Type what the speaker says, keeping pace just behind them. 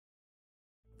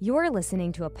You're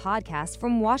listening to a podcast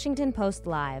from Washington Post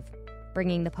Live,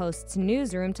 bringing the Post's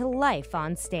newsroom to life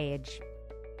on stage.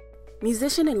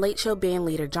 Musician and late show band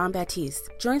leader Jon Batiste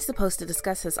joins the Post to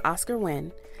discuss his Oscar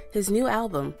win, his new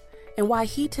album, and why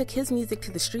he took his music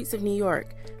to the streets of New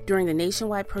York during the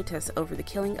nationwide protests over the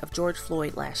killing of George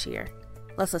Floyd last year.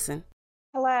 Let's listen.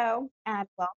 Hello, and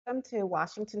welcome to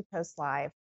Washington Post Live.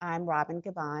 I'm Robin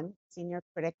Givhan, Senior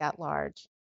Critic at Large.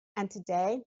 And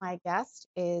today, my guest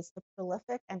is the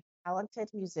prolific and talented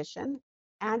musician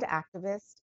and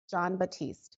activist, Jon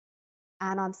Batiste.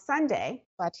 And on Sunday,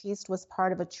 Batiste was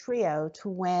part of a trio to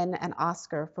win an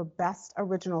Oscar for Best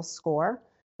Original Score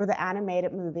for the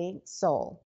animated movie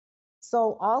Soul.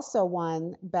 Soul also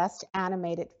won Best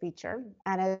Animated Feature,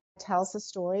 and it tells the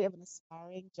story of an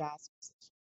aspiring jazz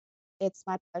musician. It's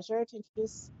my pleasure to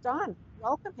introduce Jon.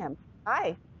 Welcome him.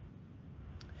 Hi.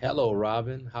 Hello,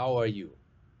 Robin. How are you?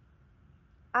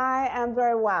 I am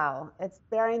very well. It's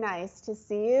very nice to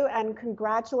see you, and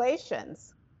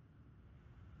congratulations.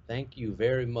 Thank you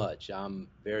very much. I'm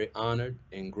very honored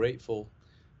and grateful.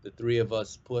 The three of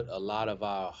us put a lot of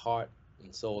our heart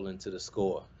and soul into the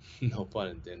score. No pun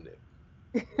intended.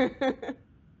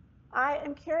 I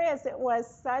am curious, it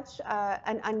was such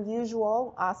an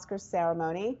unusual Oscar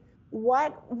ceremony.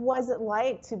 What was it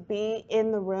like to be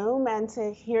in the room and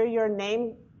to hear your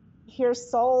name, hear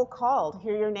Soul called,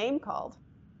 hear your name called?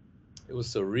 It was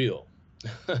surreal.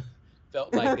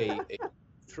 Felt like a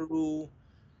true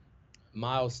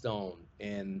milestone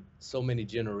in so many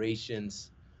generations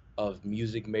of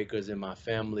music makers in my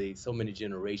family, so many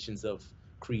generations of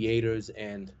creators,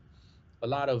 and a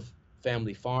lot of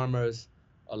family farmers,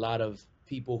 a lot of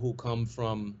people who come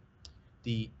from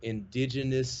the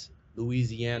indigenous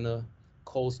Louisiana,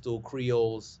 coastal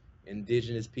Creoles,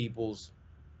 indigenous peoples.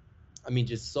 I mean,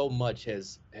 just so much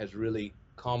has really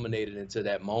culminated into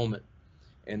that moment.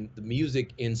 And the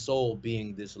music in Soul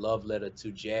being this love letter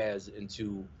to jazz and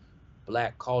to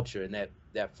Black culture and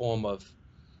that form of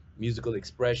musical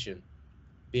expression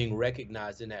being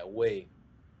recognized in that way,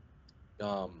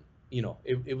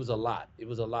 it was a lot. It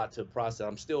was a lot to process.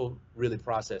 I'm still really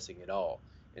processing it all.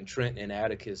 And Trent and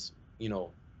Atticus,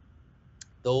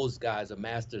 those guys are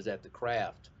masters at the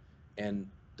craft, and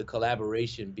the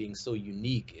collaboration being so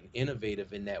unique and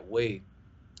innovative in that way,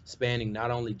 spanning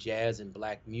not only jazz and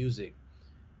Black music,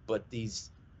 but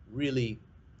these really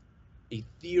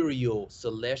ethereal,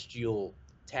 celestial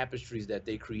tapestries that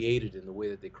they created in the way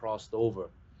that they crossed over.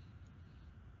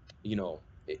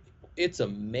 It's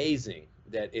amazing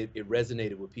that it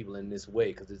resonated with people in this way,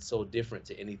 because it's so different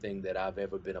to anything that I've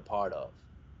ever been a part of.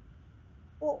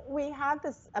 Well, we have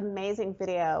this amazing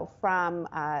video from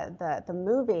the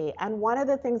movie, and one of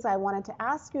the things I wanted to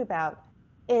ask you about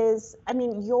is,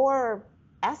 your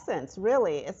essence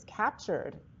really is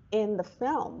captured in the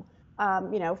film,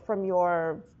 from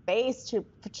your face to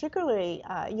particularly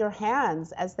your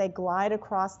hands as they glide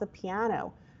across the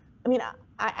piano.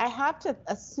 I have to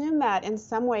assume that in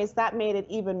some ways that made it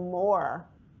even more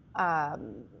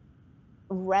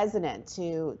resonant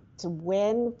to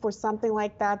win for something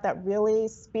like that really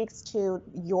speaks to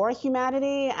your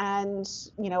humanity and,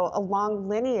 a long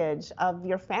lineage of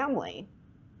your family.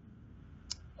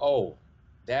 Oh,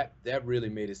 that really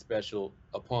made it special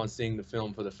upon seeing the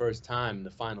film for the first time,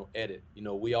 the final edit.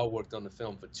 We all worked on the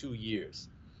film for 2 years,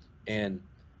 and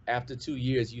after 2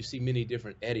 years you see many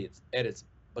different edits,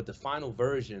 but the final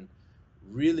version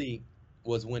really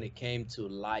was when it came to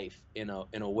life in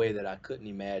a way that I couldn't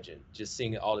imagine. Just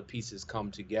seeing all the pieces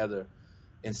come together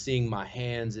and seeing my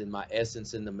hands and my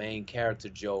essence in the main character,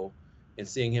 Joe, and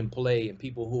seeing him play, and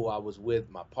people who I was with,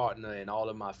 my partner and all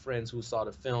of my friends who saw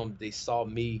the film, they saw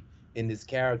me in this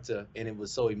character, and it was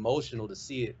so emotional to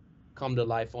see it come to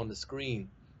life on the screen.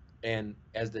 And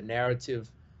as the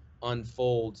narrative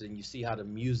unfolds and you see how the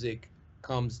music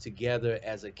comes together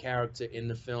as a character in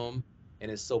the film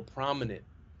and is so prominent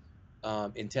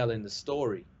in telling the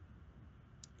story,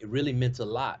 it really meant a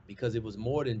lot, because it was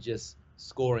more than just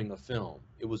scoring a film.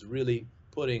 It was really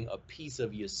putting a piece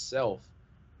of yourself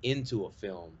into a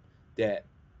film that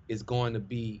is going to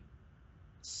be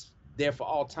there for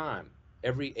all time.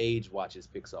 Every age watches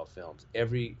Pixar films.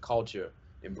 Every culture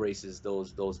embraces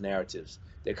those narratives.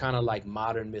 They're kind of like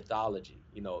modern mythology.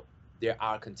 They're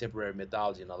our contemporary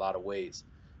mythology in a lot of ways.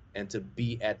 And to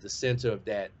be at the center of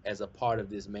that as a part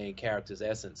of this main character's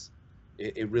essence,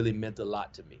 it really meant a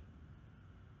lot to me.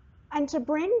 And to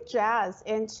bring jazz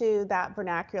into that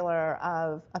vernacular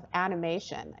of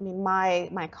animation,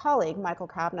 my colleague, Michael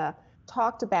Kavna,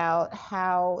 talked about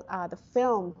how the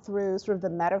film, through sort of the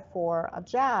metaphor of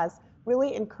jazz,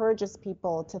 really encourages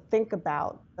people to think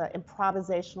about the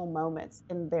improvisational moments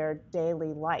in their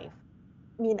daily life.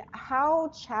 I mean, how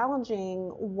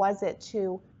challenging was it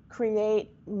to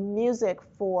create music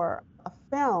for a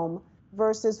film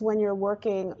versus when you're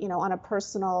working, on a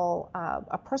personal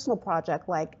project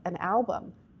like an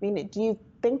album? I mean, do you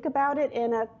think about it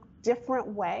in a different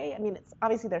way? I mean, it's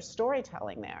obviously there's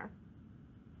storytelling there.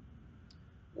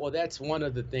 Well, that's one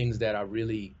of the things that I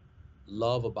really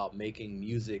love about making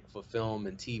music for film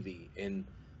and TV, and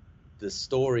the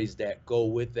stories that go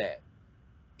with that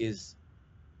is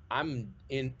I'm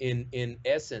in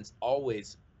essence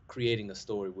always creating a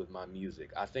story with my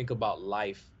music. I think about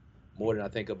life more than I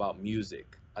think about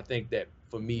music. I think that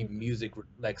for me, music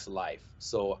reflects life.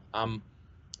 So I'm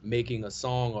making a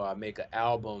song or I make an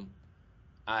album,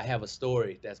 I have a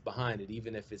story that's behind it,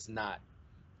 even if it's not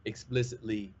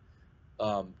explicitly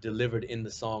delivered in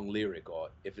the song lyric, or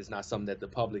if it's not something that the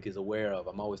public is aware of.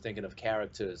 I'm always thinking of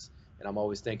characters, and I'm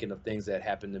always thinking of things that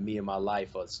happened to me in my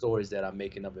life or stories that I'm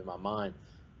making up in my mind.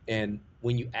 And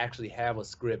when you actually have a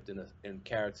script and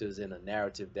characters and a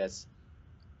narrative that's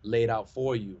laid out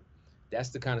for you, that's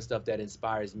the kind of stuff that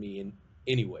inspires me in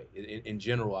anyway. In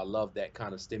general, I love that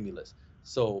kind of stimulus.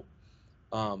 So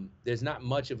there's not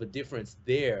much of a difference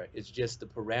there. It's just the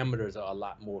parameters are a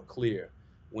lot more clear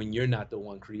when you're not the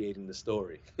one creating the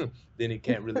story. Then it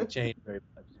can't really change very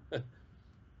much.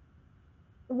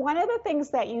 One of the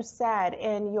things that you said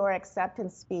in your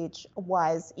acceptance speech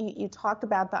was you talked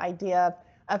about the idea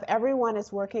of everyone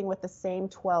is working with the same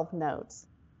 12 notes.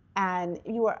 And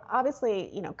you are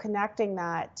obviously, connecting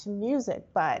that to music,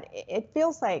 but it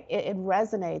feels like it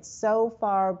resonates so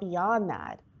far beyond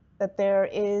that, that there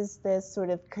is this sort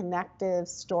of connective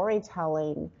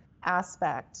storytelling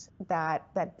aspect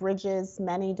that bridges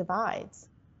many divides.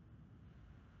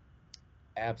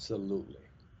 Absolutely.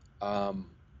 Um,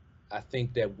 I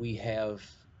think that we have,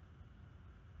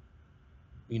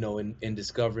 in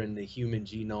discovering the human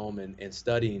genome and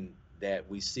studying that,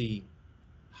 we see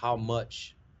how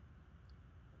much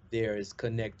there is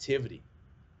connectivity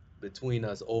between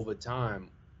us over time,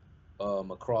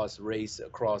 across race,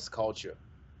 across culture.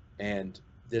 And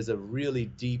there's a really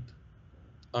deep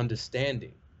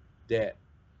understanding that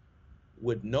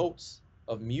with notes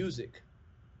of music,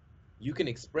 you can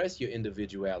express your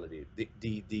individuality,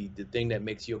 the thing that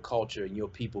makes your culture and your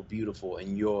people beautiful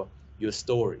and your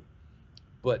story.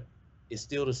 But it's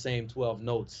still the same 12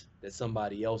 notes that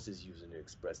somebody else is using to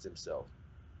express themselves.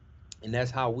 And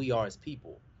that's how we are as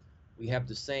people. We have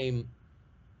the same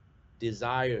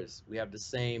desires, we have the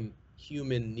same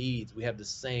human needs, we have the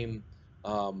same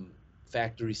um,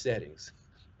 factory settings,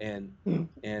 and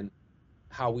and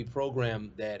how we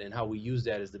program that and how we use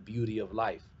that is the beauty of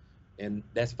life, and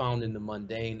that's found in the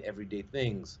mundane everyday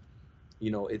things.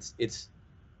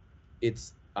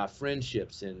 It's our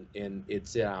friendships, and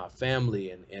it's in our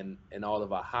family, and all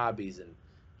of our hobbies, and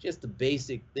just the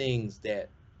basic things that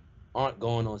aren't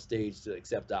going on stage to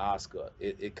accept the Oscar.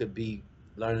 It could be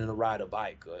learning to ride a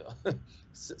bike, or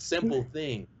simple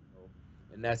thing,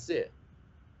 and that's it.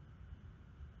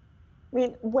 I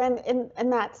mean, when in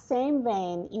that same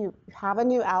vein, you have a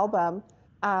new album,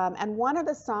 and one of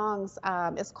the songs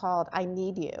is called I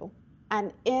Need You.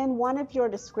 And in one of your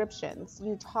descriptions,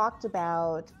 you talked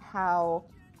about how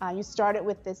you started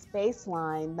with this bass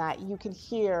line that you can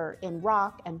hear in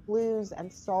rock and blues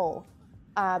and soul.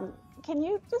 Um, can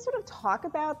you just sort of talk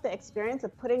about the experience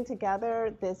of putting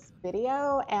together this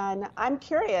video? And I'm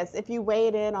curious if you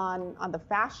weighed in on the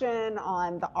fashion,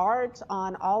 on the art,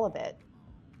 on all of it.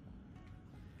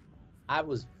 I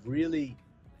was really,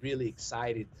 really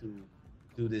excited to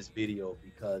do this video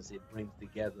because it brings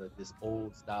together this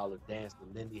old style of dance,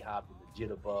 the Lindy Hop and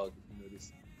the jitterbug,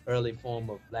 this early form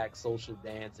of black social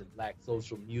dance and black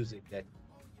social music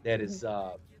that is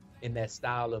in that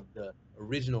style of the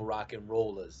original rock and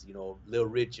rollers, Lil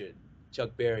Richard,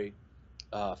 Chuck Berry,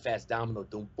 Fats Domino,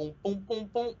 boom, boom, boom, boom,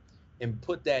 boom, and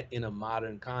put that in a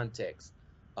modern context.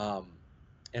 Um,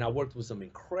 and I worked with some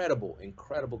incredible,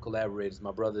 incredible collaborators.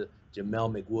 My brother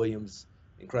Jamel McWilliams,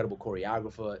 incredible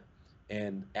choreographer,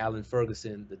 and Alan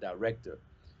Ferguson, the director.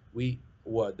 We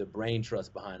were the brain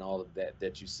trust behind all of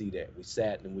that you see there. We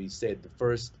sat and we said the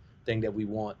first thing that we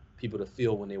want people to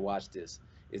feel when they watch this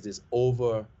is this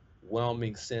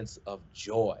overwhelming sense of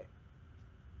joy.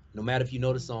 No matter if you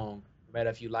know the song, no matter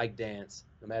if you like dance,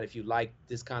 no matter if you like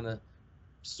this kind of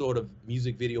sort of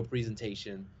music video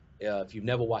presentation, if you've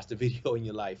never watched a video in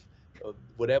your life,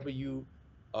 whatever you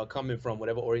are coming from,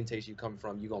 whatever orientation you're coming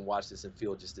from, you're gonna watch this and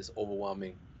feel just this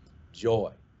overwhelming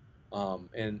joy.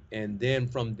 And then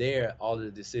from there, all of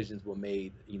the decisions were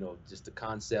made. Just the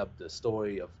concept, the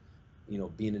story of,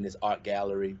 being in this art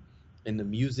gallery, and the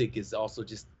music is also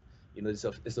just,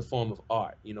 it's a form of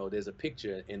art. There's a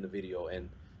picture in the video, and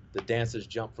the dancers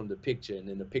jump from the picture, and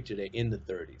in the picture they're in the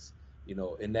 30s, you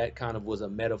know, and that kind of was a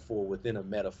metaphor within a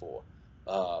metaphor.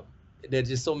 Uh, there's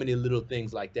just so many little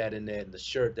things like that in there. And the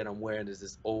shirt that I'm wearing is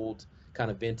this old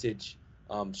kind of vintage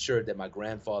shirt that my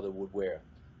grandfather would wear.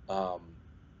 Um,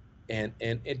 and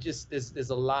it just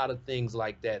there's a lot of things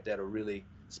like that that are really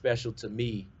special to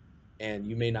me, and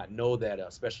you may not know that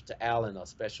are special to Alan or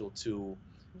special to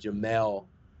Jamel,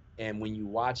 and when you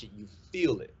watch it you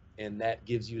feel it, and that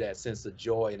gives you that sense of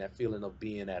joy and that feeling of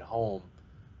being at home,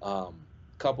 um,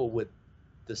 coupled with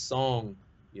the song,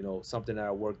 you know, something that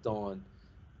I worked on.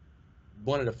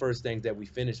 One of the first things that we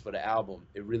finished for the album,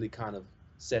 it really kind of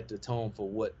set the tone for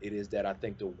what it is that I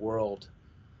think the world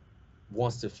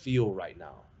wants to feel right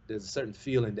now. There's a certain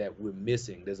feeling that we're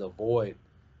missing. There's a void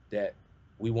that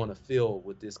we want to fill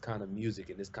with this kind of music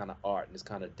and this kind of art and this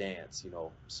kind of dance, you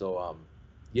know. So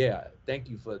yeah, thank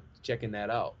you for checking that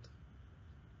out.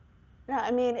 No,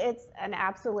 I mean, it's an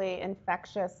absolutely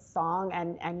infectious song,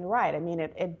 and you're right. I mean,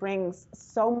 it brings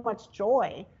so much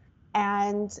joy.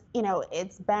 And, you know,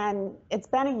 it's been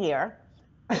a year.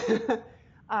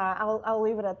 I'll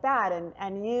leave it at that.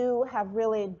 And you have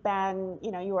really been,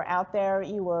 you know, you were out there,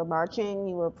 you were marching,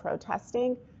 you were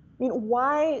protesting. I mean,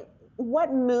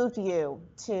 what moved you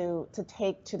to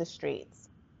take to the streets?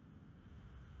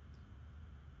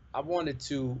 I wanted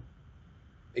to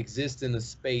exist in a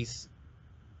space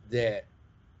that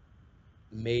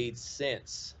made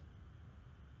sense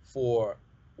for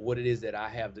what it is that I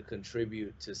have to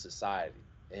contribute to society.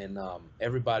 And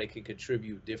everybody can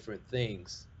contribute different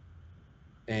things,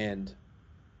 and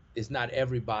it's not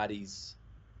everybody's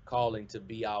calling to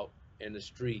be out in the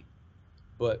street.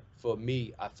 But for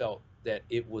me, I felt that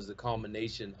it was a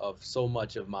culmination of so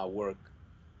much of my work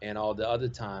and all the other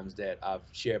times that I've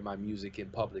shared my music in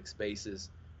public spaces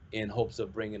in hopes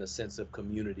of bringing a sense of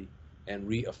community and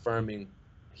reaffirming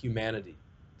humanity.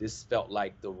 This felt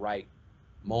like the right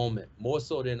moment, more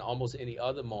so than almost any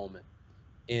other moment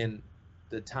in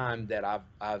the time that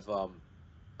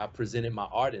I presented my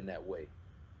art in that way.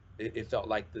 It felt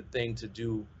like the thing to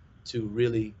do to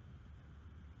really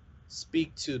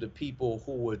speak to the people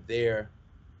who were there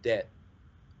that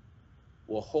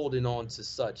were holding on to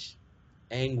such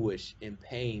anguish and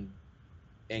pain,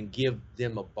 and give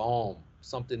them a balm,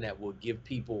 something that will give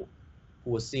people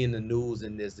who are seeing the news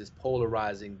and there's this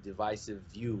polarizing, divisive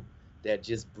view that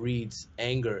just breeds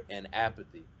anger and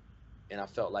apathy. And I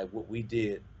felt like what we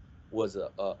did was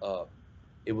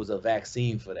it was a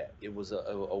vaccine for that. It was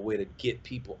a way to get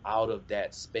people out of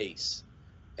that space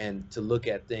and to look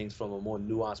at things from a more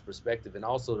nuanced perspective, and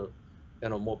also to,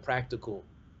 in a more practical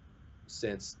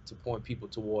sense, to point people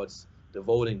towards the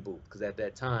voting booth. Because at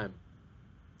that time,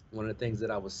 one of the things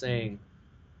that I was saying,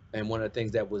 and one of the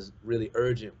things that was really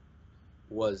urgent,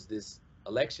 was this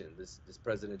election, this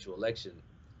presidential election,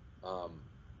 um,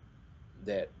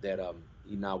 that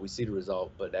you know, we see the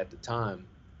result, but at the time,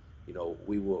 you know,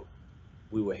 we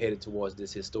were headed towards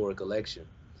this historic election,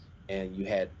 and you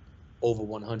had over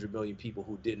 100 million people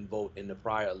who didn't vote in the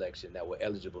prior election that were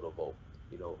eligible to vote.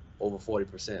 You know, over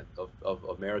 40% of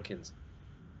Americans.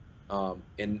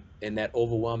 And that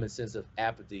overwhelming sense of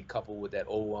apathy, coupled with that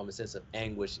overwhelming sense of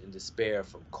anguish and despair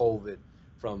from COVID,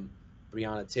 from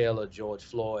Breonna Taylor, George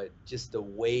Floyd, just the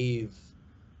wave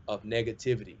of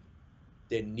negativity.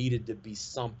 There needed to be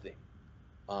something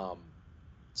um,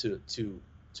 to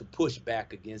push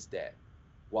back against that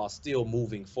while still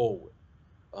moving forward.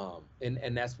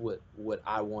 And that's what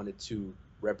I wanted to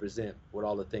represent with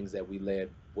all the things that we led,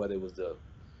 whether it was the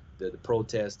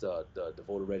protest, the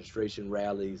voter registration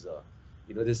rallies.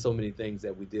 You know, there's so many things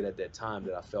that we did at that time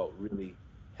that I felt really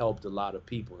helped a lot of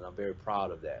people, and I'm very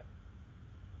proud of that.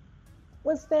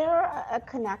 Was there a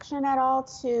connection at all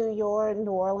to your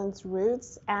New Orleans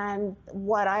roots and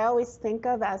what I always think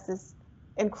of as this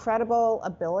incredible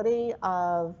ability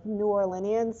of New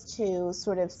Orleanians to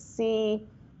sort of see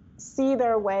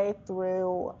their way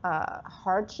through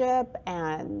hardship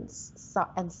and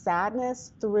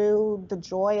sadness through the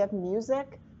joy of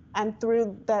music, and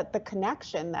through the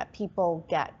connection that people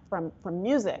get from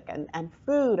music and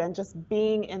food and just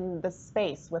being in the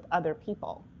space with other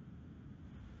people?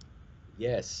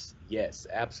 Yes, yes,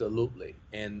 absolutely.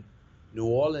 And New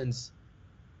Orleans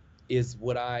is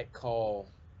what I call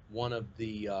one of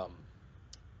the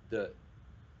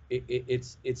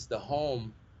it's the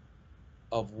home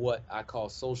of what I call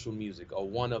social music, or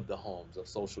one of the homes of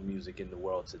social music in the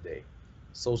world today.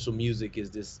 Social music is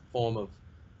this form of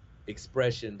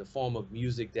expression, the form of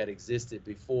music that existed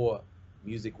before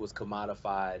music was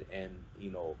commodified and,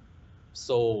 you know,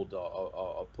 sold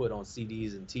or put on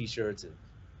CDs and T-shirts and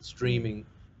streaming.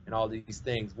 and all these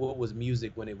things. What was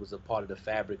music when it was a part of the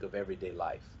fabric of everyday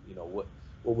life? You know,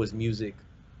 what was music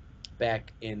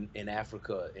back in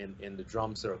Africa in the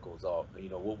drum circles, or you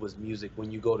know, what was music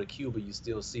when you go to Cuba? You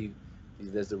still see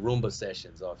there's the rumba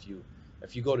sessions, or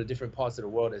if you go to different parts of the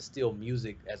world, there's still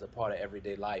music as a part of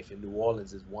everyday life. And New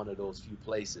Orleans is one of those few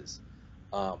places,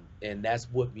 and that's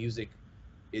what music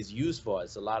is used for.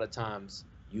 It's a lot of times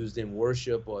used in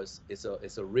worship, or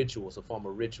it's a ritual. It's a form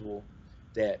of ritual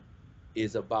that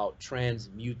is about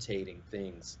transmutating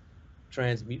things.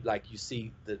 Transmute, like you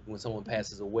see that when someone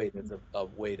passes away, there's a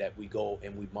way that we go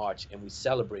and we march and we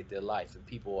celebrate their life, and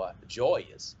people are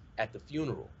joyous at the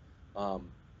funeral.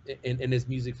 Um, and there's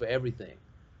music for everything,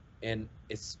 and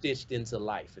it's stitched into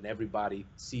life, and everybody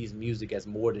sees music as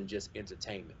more than just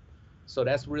entertainment. So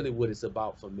that's really what it's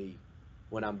about for me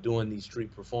when I'm doing these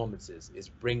street performances, is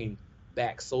bringing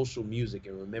back social music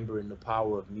and remembering the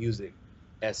power of music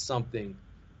as something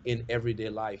in everyday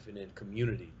life and in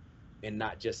community, and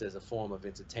not just as a form of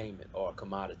entertainment or a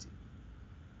commodity.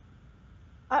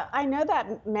 I know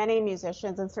that many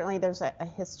musicians, and certainly there's a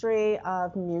history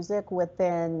of music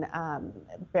within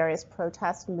various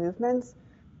protest movements,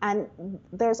 and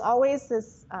there's always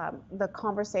this the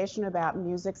conversation about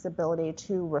music's ability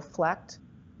to reflect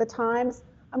the times.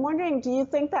 I'm wondering, do you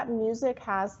think that music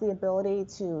has the ability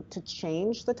to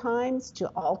change the times, to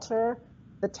alter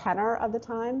the tenor of the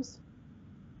times?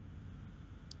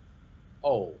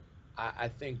 Oh, I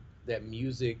think that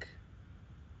music,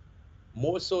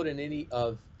 more so than any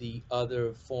of the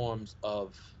other forms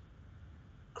of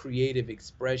creative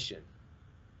expression,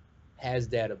 has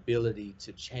that ability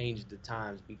to change the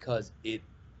times because it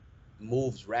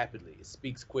moves rapidly. It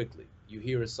speaks quickly. You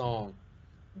hear a song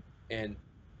and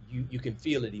you can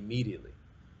feel it immediately.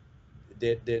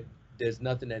 That there's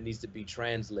nothing that needs to be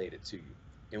translated to you.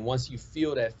 And once you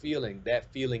feel that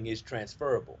feeling is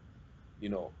transferable. You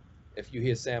know, if you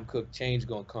hear Sam Cooke, "Change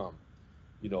Gonna Come,"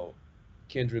 you know,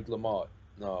 Kendrick Lamar,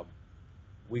 um,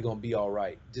 "We Gonna Be All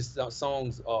Right." Just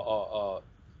songs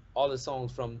all the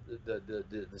songs from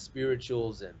the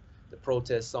spirituals and the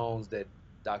protest songs that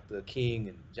Dr. King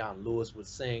and John Lewis would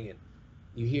sing, and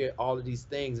you hear all of these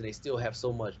things, and they still have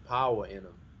so much power in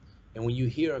them. And when you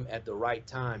hear them at the right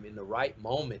time, in the right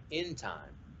moment in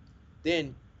time,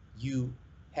 then you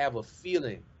have a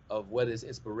feeling of whether it's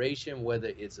inspiration, whether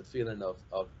it's a feeling of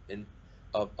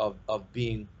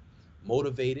being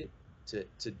motivated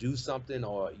to do something,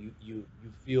 or you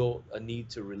feel a need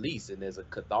to release, and there's a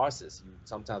catharsis.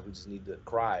 Sometimes we just need to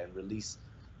cry and release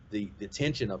the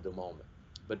tension of the moment.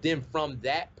 But then from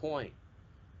that point,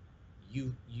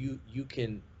 you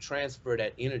can transfer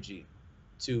that energy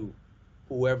to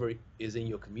whoever is in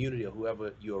your community or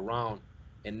whoever you're around,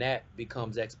 and that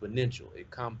becomes exponential. It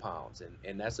compounds,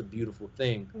 and that's a beautiful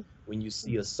thing when you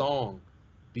see a song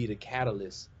be the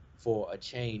catalyst for a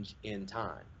change in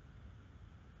time.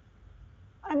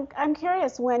 I'm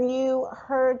curious, when you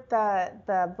heard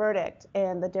the verdict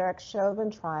in the Derek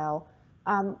Chauvin trial,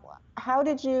 um, how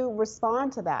did you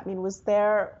respond to that? I mean, was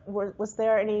there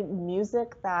any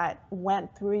music that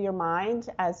went through your mind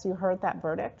as you heard that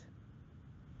verdict?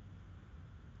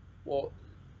 Well,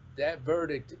 that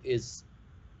verdict is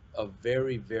a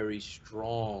very, very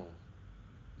strong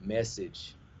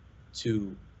message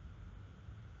to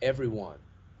everyone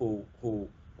who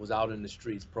was out in the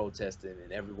streets protesting,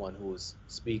 and everyone who was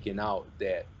speaking out,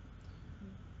 that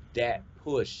that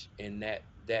push and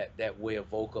that way of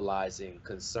vocalizing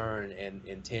concern and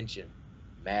intention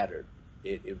mattered.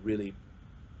 It really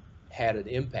had an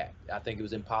impact. I think it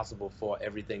was impossible for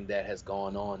everything that has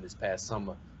gone on this past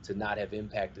summer to not have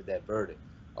impacted that verdict,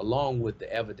 along with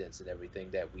the evidence and everything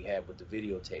that we had with the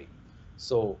videotape.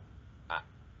 So I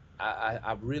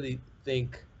I really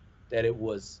think that it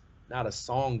was not a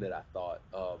song that I thought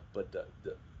of, but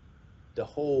the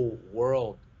whole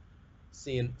world,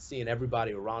 seeing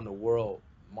everybody around the world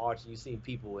marching. You seen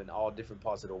people in all different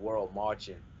parts of the world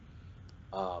marching,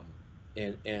 um,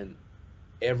 and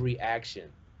every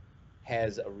action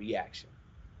has a reaction,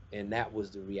 and that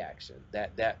was the reaction.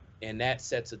 That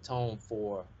sets a tone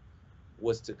for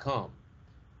what's to come.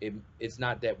 It's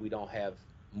not that we don't have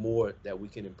more that we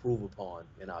can improve upon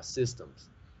in our systems,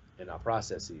 in our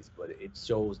processes, but it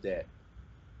shows that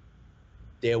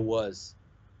there was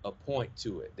a point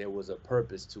to it. There was a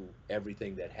purpose to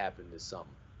everything that happened this summer.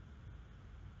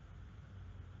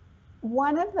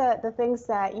 One of the things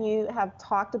that you have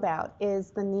talked about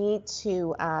is the need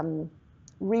to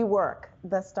rework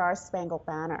the Star Spangled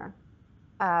Banner.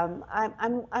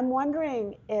 I'm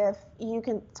wondering if you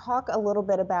can talk a little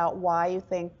bit about why you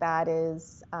think that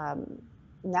is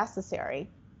necessary,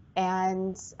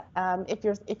 And if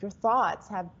your thoughts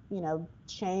have, you know,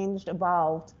 changed,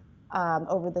 evolved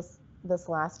over this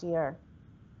last year.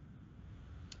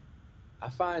 I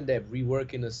find that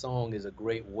reworking a song is a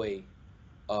great way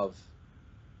of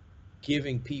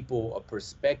giving people a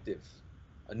perspective,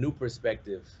 a new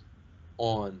perspective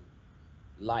on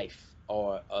life,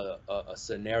 or a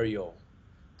scenario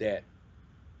that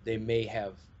they may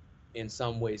have in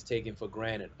some ways taken for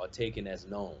granted or taken as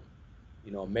known.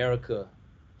 You know, America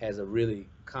has a really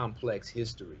complex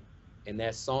history, and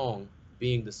that song,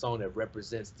 being the song that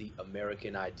represents the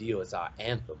American ideal as our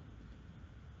anthem,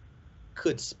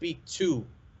 could speak to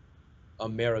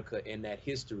America in that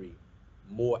history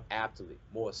more aptly,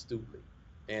 more astutely.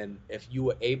 And if you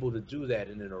were able to do that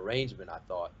in an arrangement, I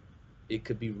thought it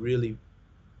could be really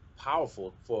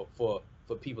powerful for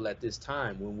people at this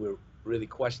time when we're really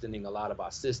questioning a lot of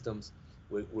our systems.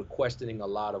 We're questioning a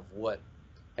lot of what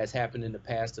has happened in the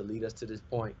past to lead us to this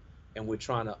point, and we're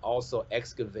trying to also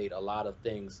excavate a lot of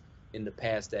things in the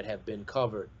past that have been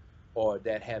covered or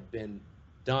that have been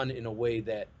done in a way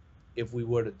that if we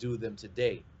were to do them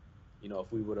today, you know,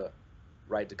 if we were to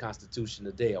write the Constitution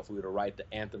today, or if we were to write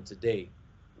the anthem today,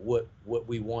 what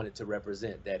we want it to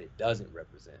represent that it doesn't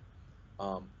represent,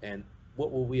 and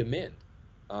what will we amend?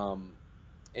 Um,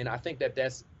 and I think that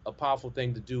that's a powerful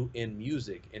thing to do in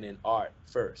music and in art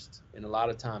first. And a lot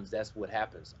of times that's what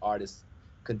happens. Artists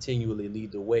continually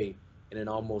lead the way in an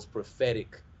almost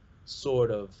prophetic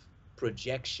sort of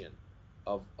projection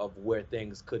of where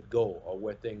things could go or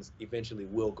where things eventually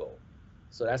will go.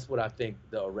 So that's what I think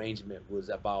the arrangement was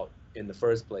about in the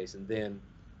first place. And then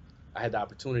I had the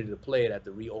opportunity to play it at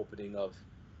the reopening of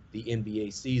the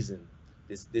NBA season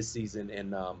this season,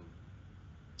 and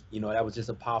you know, that was just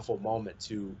a powerful moment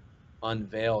to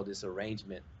unveil this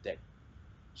arrangement that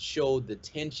showed the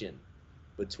tension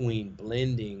between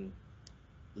blending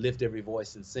Lift Every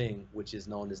Voice and Sing, which is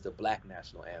known as the Black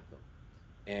National Anthem,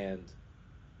 and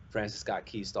Francis Scott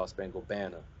Key's Star Spangled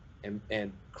Banner,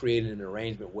 and creating an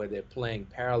arrangement where they're playing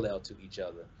parallel to each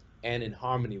other and in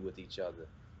harmony with each other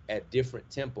at different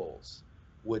tempos,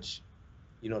 which,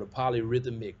 you know, the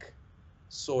polyrhythmic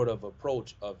sort of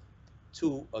approach of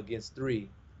 2 against 3,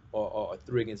 or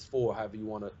 3 against 4, however you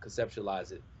want to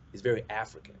conceptualize it, is very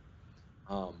African.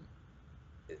 Um,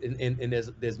 and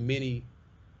there's many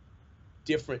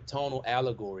different tonal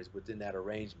allegories within that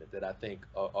arrangement that I think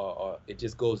it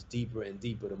just goes deeper and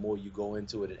deeper the more you go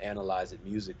into it and analyze it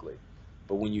musically.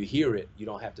 But when you hear it, you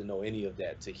don't have to know any of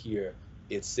that to hear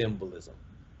its symbolism.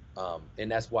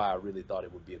 And that's why I really thought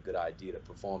it would be a good idea to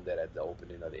perform that at the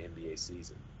opening of the NBA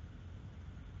season.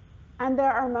 And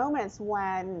there are moments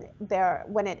when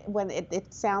it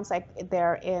sounds like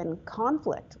they're in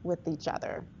conflict with each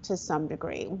other to some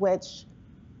degree, which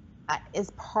is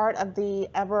part of the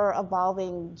ever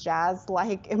evolving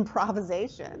jazz-like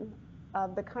improvisation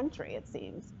of the country, it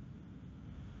seems.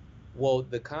 Well,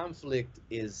 the conflict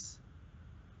is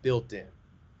built in.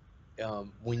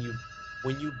 When you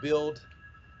when you build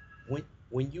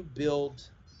when you build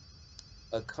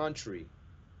a country,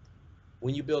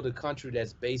 when you build a country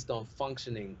that's based on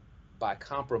functioning by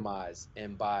compromise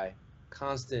and by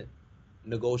constant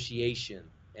negotiation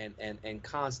and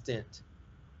constant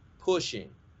pushing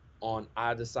on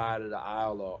either side of the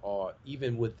aisle, or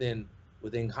even within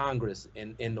Congress,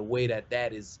 and in the way that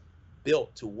that is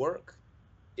built to work,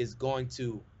 is going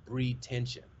to breed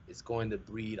tension. It's going to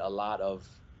breed a lot of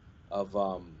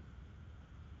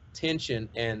tension,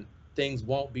 and things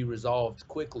won't be resolved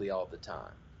quickly all the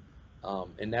time.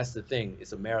 And that's the thing.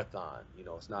 It's a marathon. You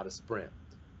know, it's not a sprint,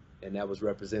 and that was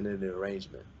represented in the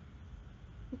arrangement.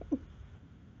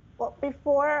 Well,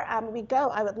 before we go,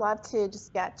 I would love to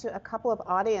just get to a couple of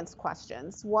audience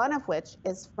questions, one of which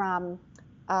is from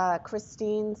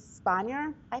Christine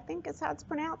Spanier, I think is how it's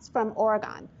pronounced, from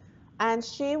Oregon. And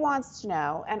she wants to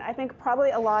know, and I think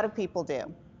probably a lot of people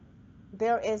do,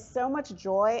 there is so much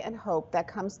joy and hope that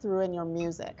comes through in your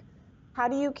music. How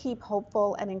do you keep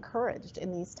hopeful and encouraged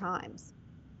in these times?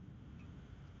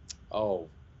 Oh,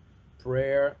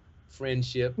 prayer,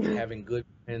 friendship, having good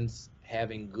friends,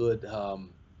 having good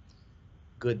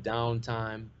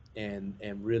downtime,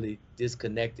 and really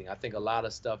disconnecting. I think a lot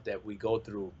of stuff that we go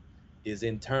through is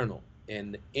internal,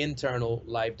 and the internal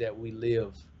life that we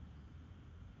live,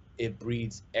 it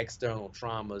breeds external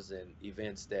traumas and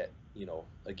events that, you know,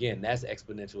 again, that's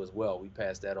exponential as well. We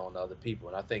pass that on to other people.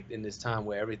 And I think in this time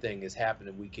where everything is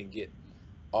happening, we can get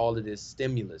all of this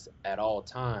stimulus at all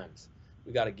times.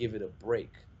 We got to give it a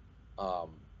break. Um,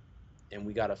 and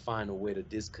we got to find a way to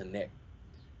disconnect.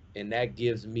 And that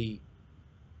gives me,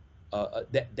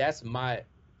 that's my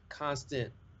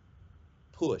constant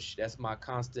push. That's my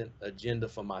constant agenda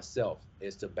for myself,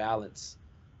 is to balance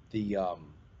the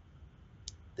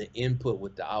input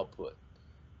with the output.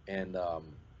 And a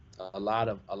lot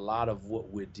of what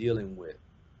we're dealing with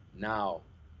now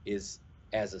is,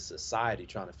 as a society,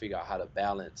 trying to figure out how to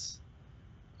balance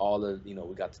all of, we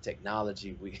got the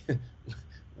technology,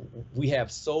 we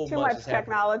have so too much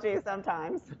technology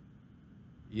sometimes.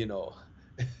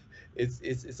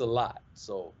 It's a lot.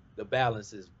 So the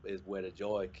balance is where the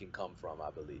joy can come from, I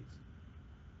believe.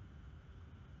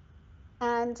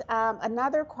 And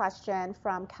another question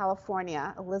from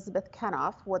California, Elizabeth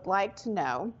Kenoff would like to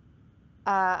know,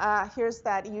 here's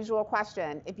that usual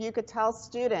question. If you could tell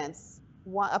students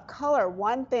of color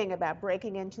one thing about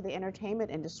breaking into the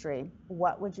entertainment industry,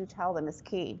 what would you tell them is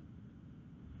key?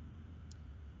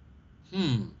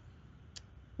 One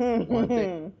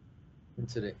thing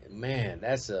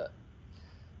that's a...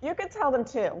 You could tell them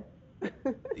too.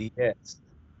 Yes.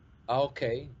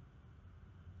 Okay.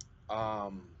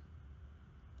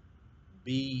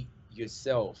 Be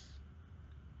yourself.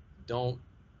 Don't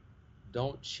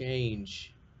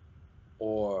change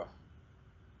or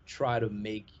try to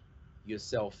make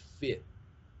yourself fit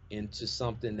into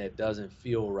something that doesn't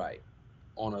feel right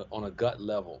on a gut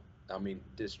level. I mean,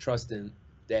 just trusting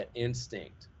that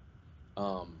instinct,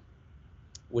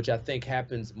 which I think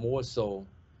happens more so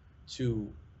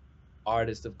to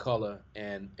artists of color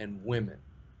and women.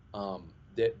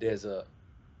 There's a...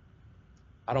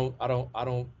 I don't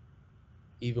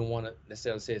even want to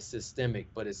necessarily say it's systemic,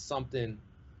 but it's something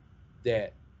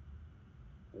that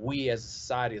we as a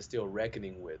society are still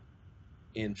reckoning with,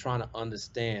 in trying to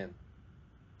understand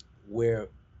where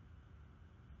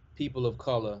people of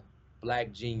color,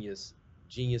 Black genius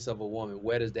of a woman,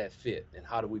 where does that fit, and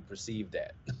how do we perceive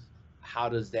that? How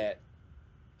does that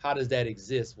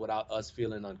exist without us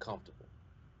feeling uncomfortable?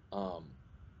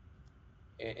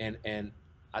 And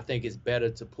I think it's better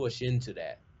to push into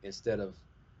that instead of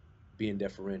being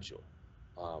deferential,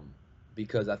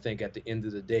 because I think at the end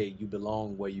of the day, you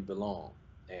belong where you belong,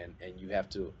 and you have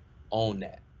to own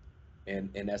that,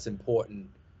 and that's important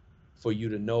for you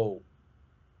to know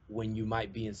when you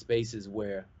might be in spaces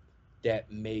where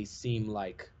that may seem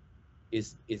like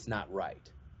it's not right.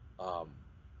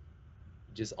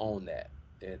 Just own that,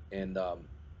 and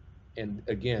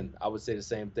again, I would say the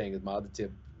same thing as my other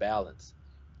tip: balance.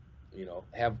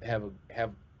 Have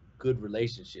good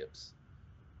relationships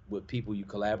with people you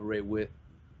collaborate with.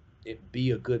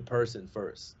 Be a good person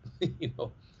first.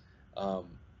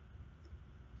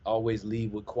 Always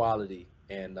lead with quality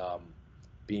and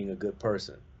being a good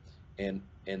person, and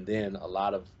then a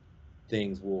lot of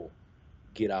things will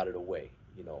get out of the way.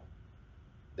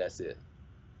 That's it.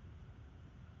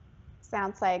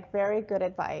 Sounds like very good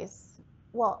advice.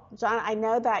 Well, John, I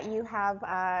know that you have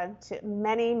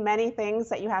many things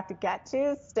that you have to get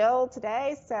to still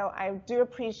today, so I do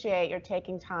appreciate your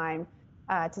taking time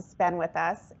to spend with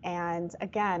us. And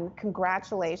again,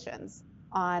 congratulations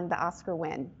on the Oscar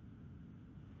win.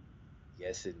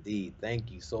 Yes, indeed.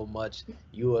 Thank you so much.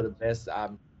 You are the best.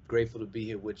 I'm grateful to be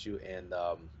here with you, and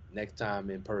next time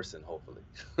in person, hopefully.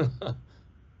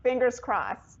 Fingers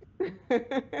crossed.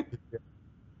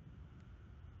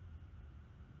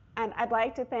 And I'd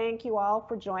like to thank you all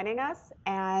for joining us.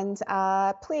 And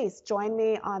please join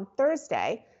me on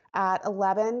Thursday at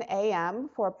 11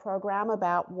 a.m. for a program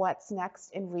about what's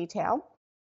next in retail.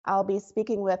 I'll be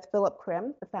speaking with Philip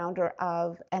Krim, the founder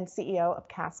of and CEO of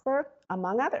Casper,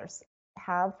 among others.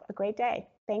 Have a great day.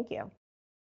 Thank you.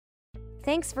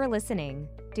 Thanks for listening.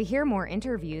 To hear more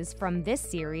interviews from this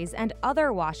series and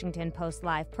other Washington Post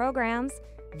Live programs,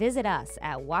 visit us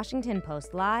at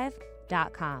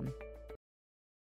WashingtonPostLive.com.